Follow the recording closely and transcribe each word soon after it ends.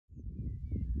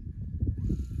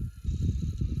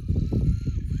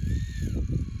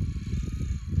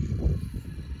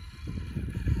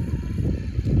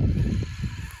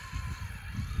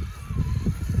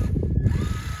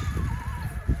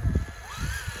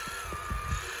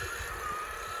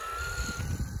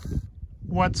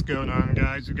What's going on,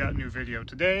 guys? We got a new video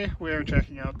today. We are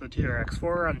checking out the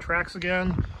TRX-4 on Traxxas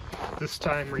again. This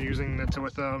time we're using it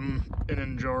with an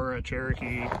Injora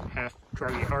Cherokee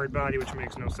Hard body, which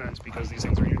makes no sense because these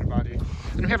things are unibody.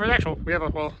 And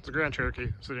well, it's a Grand Cherokee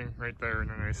sitting right there in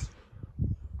a nice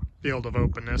field of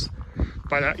openness.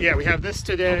 But yeah, we have this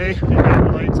today. We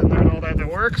got lights in there and all that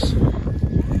works.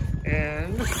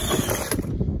 And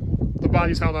the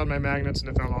body's held on my magnets and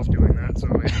it fell off doing that, so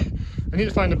I need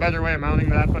to find a better way of mounting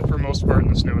that, but for most part in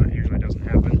the snow that usually doesn't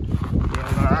happen.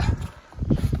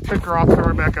 We'll pick her off, throw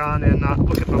her back on, and not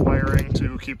look at the wiring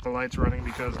to keep the lights running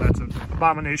because that's an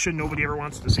abomination nobody ever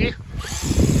wants to see.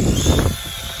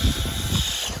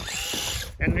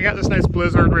 And we got this nice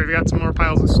blizzard where we got some more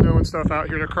piles of snow and stuff out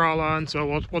here to crawl on, so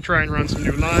we'll try and run some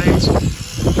new lines and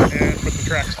put the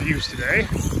tracks to use today.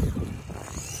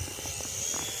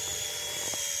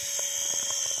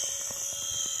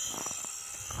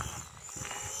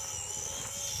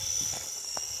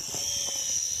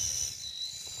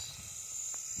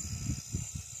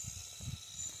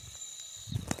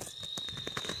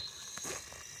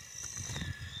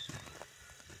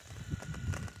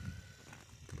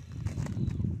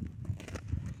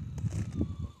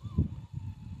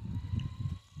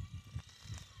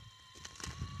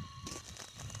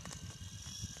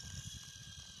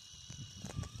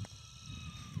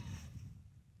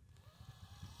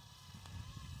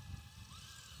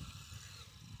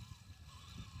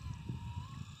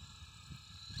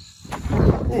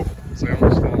 Oh, so I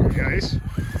almost fell on the ice.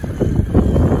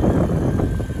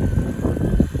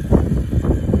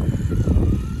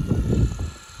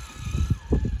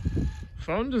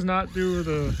 Phone does not do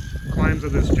the climbs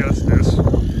of this justice.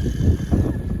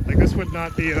 Like, this would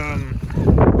not be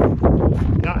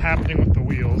not happening with the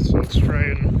wheels. So let's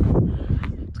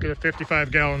get a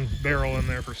 55-gallon barrel in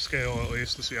there for scale at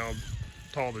least to see how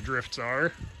tall the drifts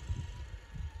are.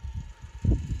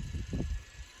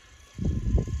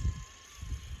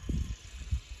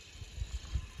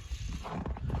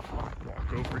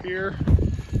 Over here.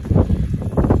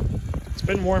 It's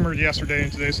been warmer yesterday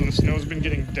and today, so the snow's been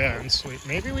getting dense.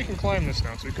 Maybe we can climb this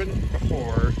now, so we couldn't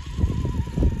before.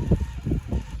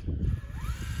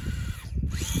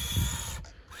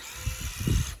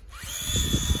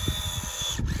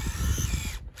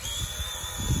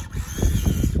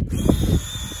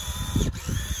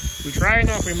 If we try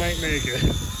enough, we might make it.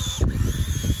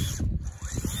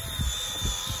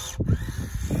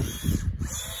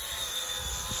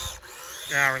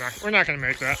 Yeah, we're not gonna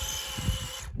make that.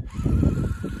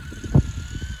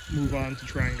 Move on to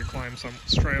trying to climb some.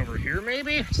 Let's try over here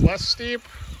maybe? It's less steep.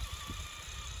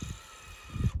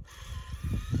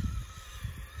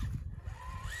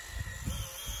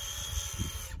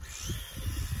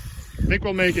 I think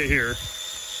we'll make it here.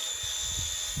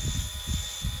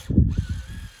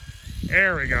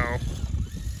 There we go.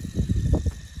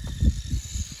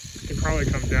 We can probably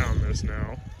come down this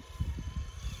now.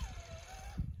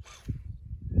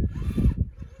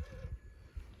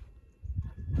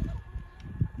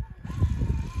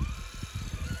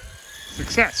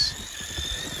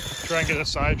 Success! Try and get a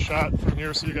side shot from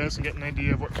here so you guys can get an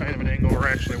idea of what kind of an angle we're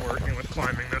actually working with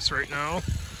climbing this right now.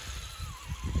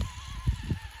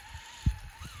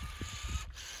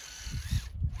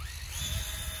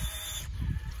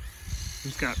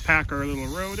 Just got to pack our little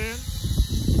road in.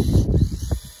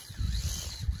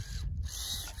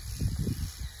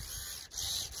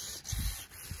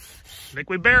 I think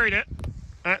we buried it.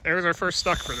 There's our first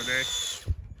stuck for the day.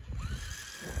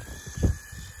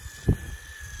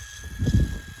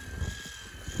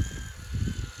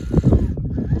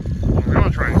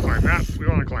 We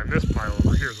want to climb this pile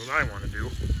over here is what I want to do.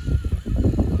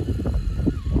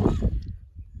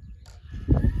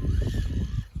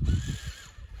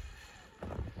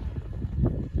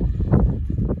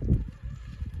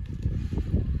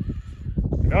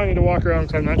 Now I need to walk around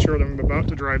because I'm not sure what I'm about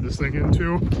to drive this thing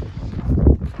into.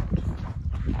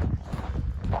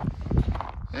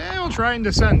 And we'll try and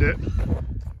descend it.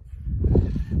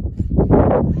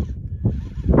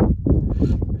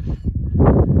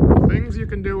 Things you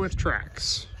can do with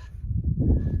tracks.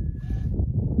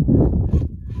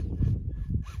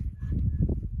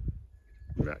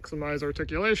 Maximize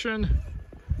articulation.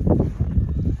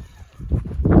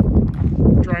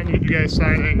 Trying to get you guys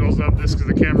side angles of this because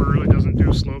the camera really doesn't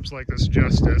do slopes like this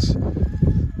justice.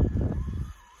 And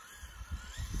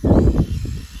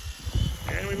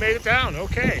we made it down,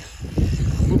 okay.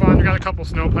 Move on, we got a couple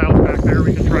snow piles back there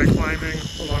we can try climbing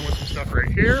along with some stuff right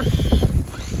here.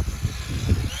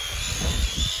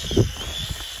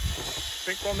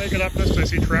 I think we'll make it up this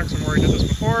because I see tracks from where I did this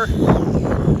before.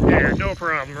 Yeah, no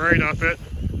problem, right up it.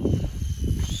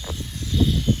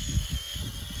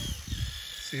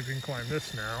 if we can climb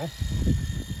this now.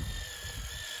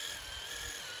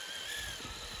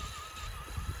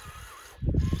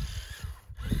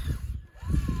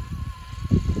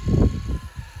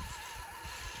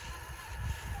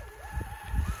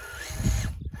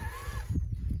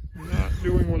 Not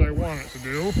doing what I want it to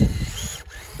do.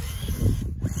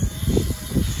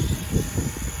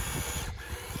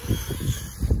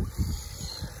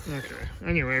 Okay,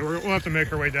 anyway, we'll have to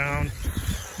make our way down.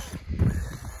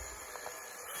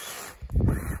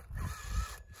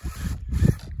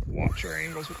 Watch our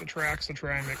angles with the Traxx to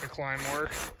try and make the climb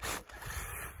work.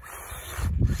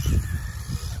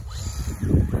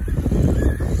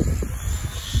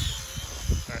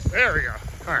 Right, there we go.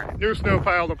 Alright, new snow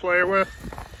pile to play with.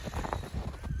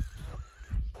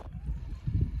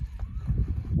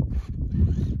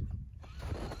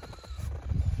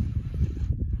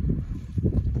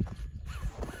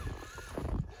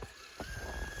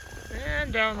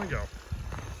 And down we go.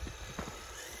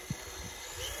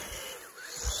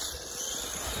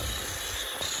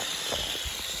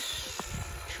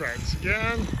 Try this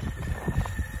again.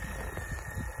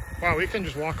 Wow, we can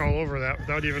just walk all over that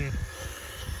without even,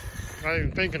 not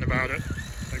even thinking about it.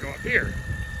 I go up here.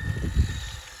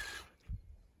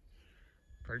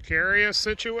 Precarious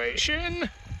situation.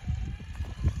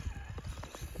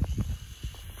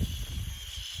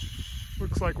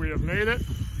 Looks like we have made it.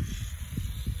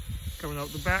 Coming out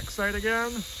the backside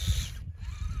again.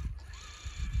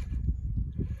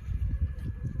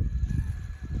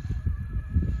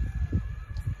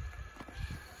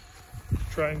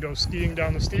 Try and go skiing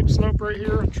down the steep slope right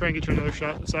here. Try and get you another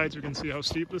shot at the side so you can see how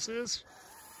steep this is.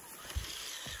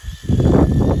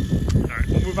 Alright,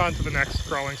 we'll move on to the next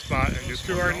crawling spot and just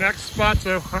to our next spot,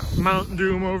 so Mount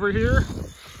Doom over here.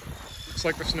 Looks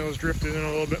like the snow's drifted in a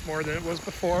little bit more than it was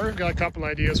before. Got a couple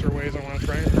ideas for ways I want to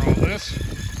try and crawl this.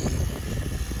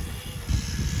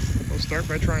 We'll start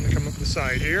by trying to come up the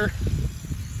side here.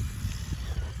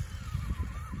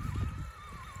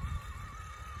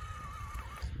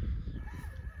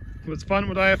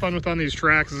 What I have fun with on these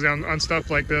tracks is on stuff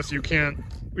like this, you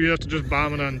have to just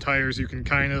bomb it on tires. You can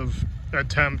kind of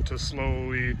attempt to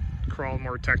slowly crawl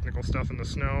more technical stuff in the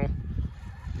snow.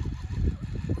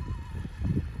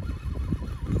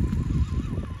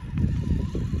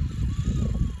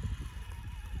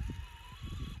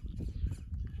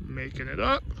 Making it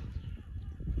up.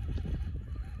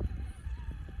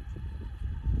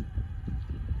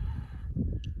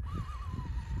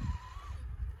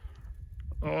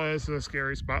 Oh, this is a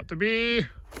scary spot to be.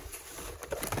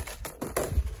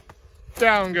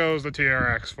 Down goes the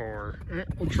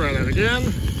TRX-4. We'll try that again.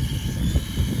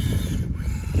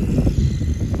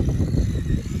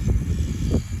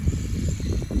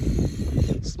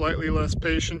 Slightly less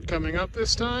patient coming up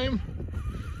this time.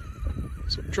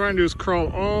 So what I'm trying to do is crawl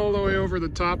all the way over the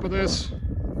top of this,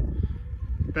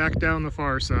 back down the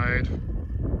far side.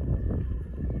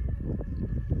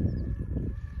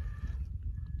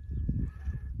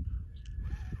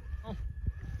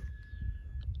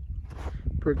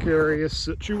 Precarious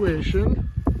situation.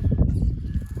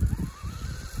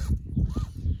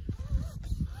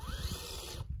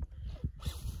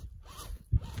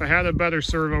 If I had a better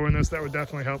servo in this, that would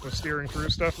definitely help with steering through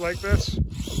stuff like this.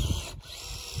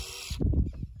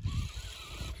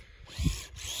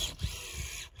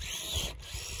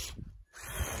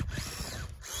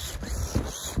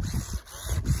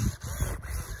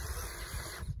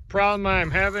 Problem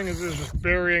I'm having is just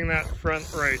burying that front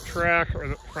right track, or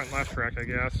the front left track, I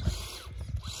guess.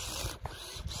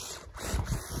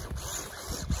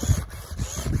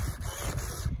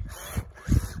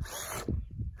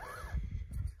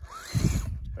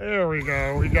 There we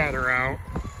go, we got her out.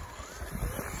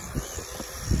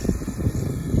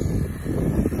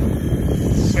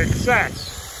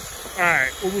 Success!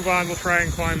 Alright, we'll move on, we'll try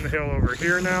and climb the hill over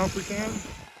here now if we can.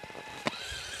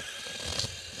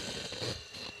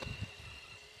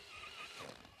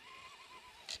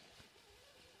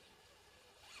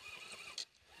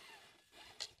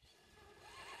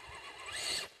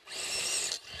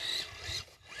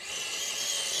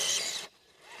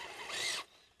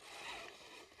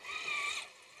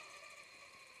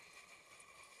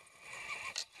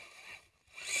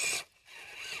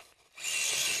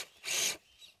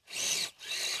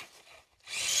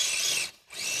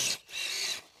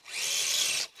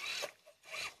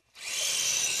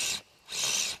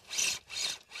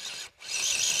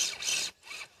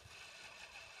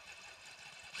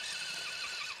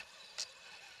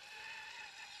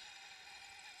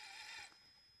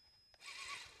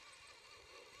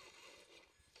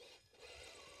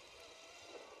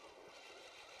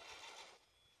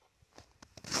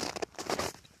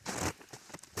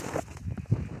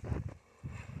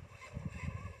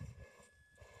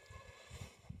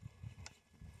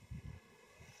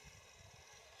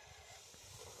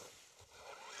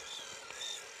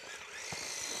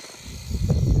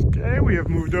 we have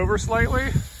moved over slightly.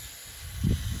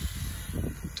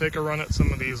 Take a run at some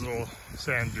of these little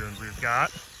sand dunes we've got.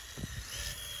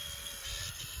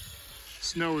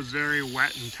 Snow is very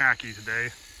wet and tacky today.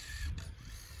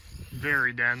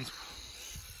 Very dense.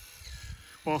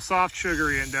 Well, soft,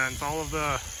 sugary, and dense. All of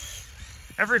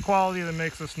every quality that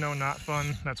makes the snow not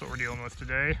fun, that's what we're dealing with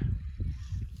today.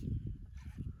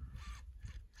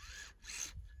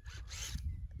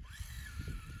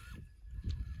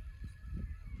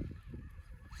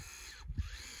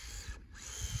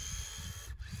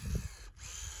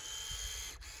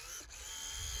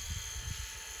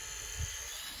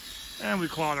 And we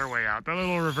clawed our way out. That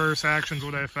little reverse action is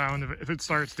what I found. If it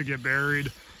starts to get buried,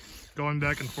 going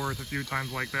back and forth a few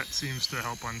times like that seems to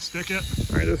help unstick it.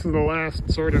 All right, this is the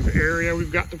last sort of area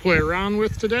we've got to play around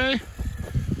with today.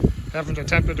 Haven't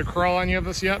attempted to crawl any of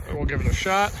this yet, but we'll give it a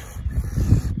shot.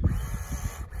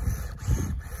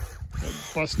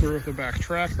 Bust through with the back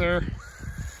track there.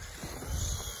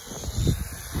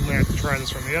 I'm gonna have to try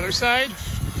this from the other side.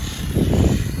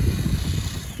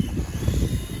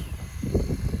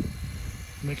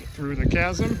 Make it through the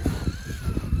chasm.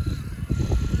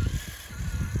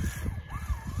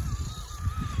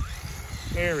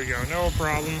 There we go, no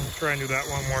problem. Try and do that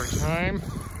one more time.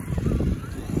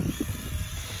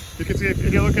 You can see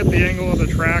if you look at the angle of the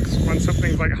tracks, when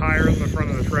something's like higher in the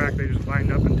front of the track, they just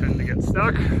wind up and tend to get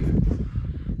stuck.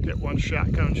 Get one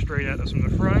shot coming straight at us from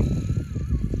the front.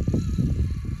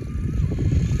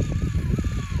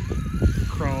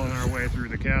 Crawling our way through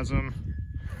the chasm.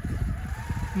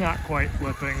 Not quite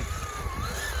flipping.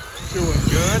 Doing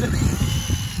good.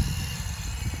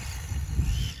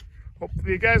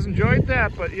 Hopefully you guys enjoyed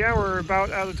that, but yeah, we're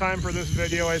about out of time for this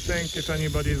video, I think, if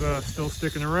anybody's still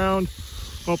sticking around.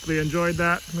 Hopefully you enjoyed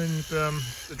that. With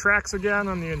the Traxx again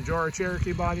on the Injora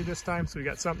Cherokee body this time, so we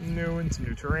got something new and some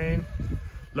new terrain.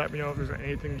 Let me know if there's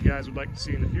anything you guys would like to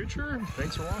see in the future.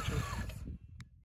 Thanks for watching.